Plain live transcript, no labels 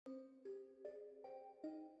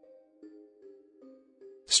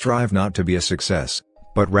Strive not to be a success,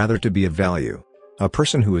 but rather to be of value. A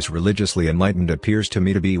person who is religiously enlightened appears to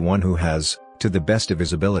me to be one who has, to the best of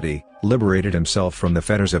his ability, liberated himself from the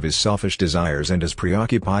fetters of his selfish desires and is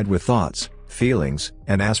preoccupied with thoughts, feelings,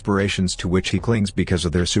 and aspirations to which he clings because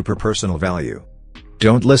of their superpersonal value.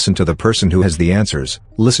 Don't listen to the person who has the answers,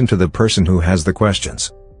 listen to the person who has the questions.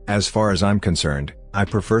 As far as I'm concerned, I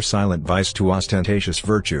prefer silent vice to ostentatious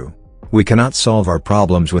virtue. We cannot solve our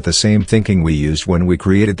problems with the same thinking we used when we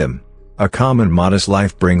created them. A calm and modest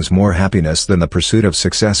life brings more happiness than the pursuit of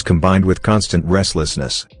success combined with constant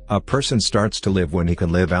restlessness. A person starts to live when he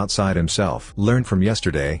can live outside himself. Learn from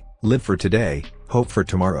yesterday, live for today, hope for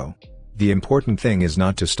tomorrow. The important thing is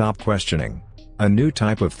not to stop questioning. A new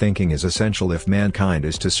type of thinking is essential if mankind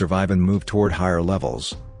is to survive and move toward higher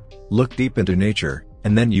levels. Look deep into nature,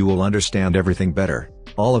 and then you will understand everything better.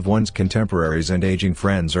 All of one's contemporaries and aging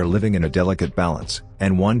friends are living in a delicate balance,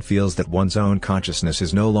 and one feels that one's own consciousness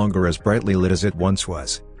is no longer as brightly lit as it once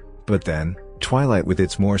was. But then, twilight with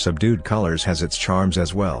its more subdued colors has its charms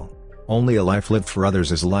as well. Only a life lived for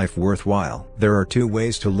others is a life worthwhile. There are two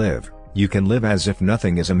ways to live. You can live as if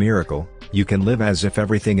nothing is a miracle, you can live as if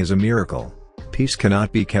everything is a miracle. Peace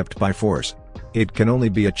cannot be kept by force. It can only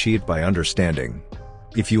be achieved by understanding.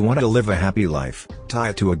 If you want to live a happy life, tie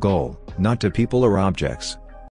it to a goal, not to people or objects.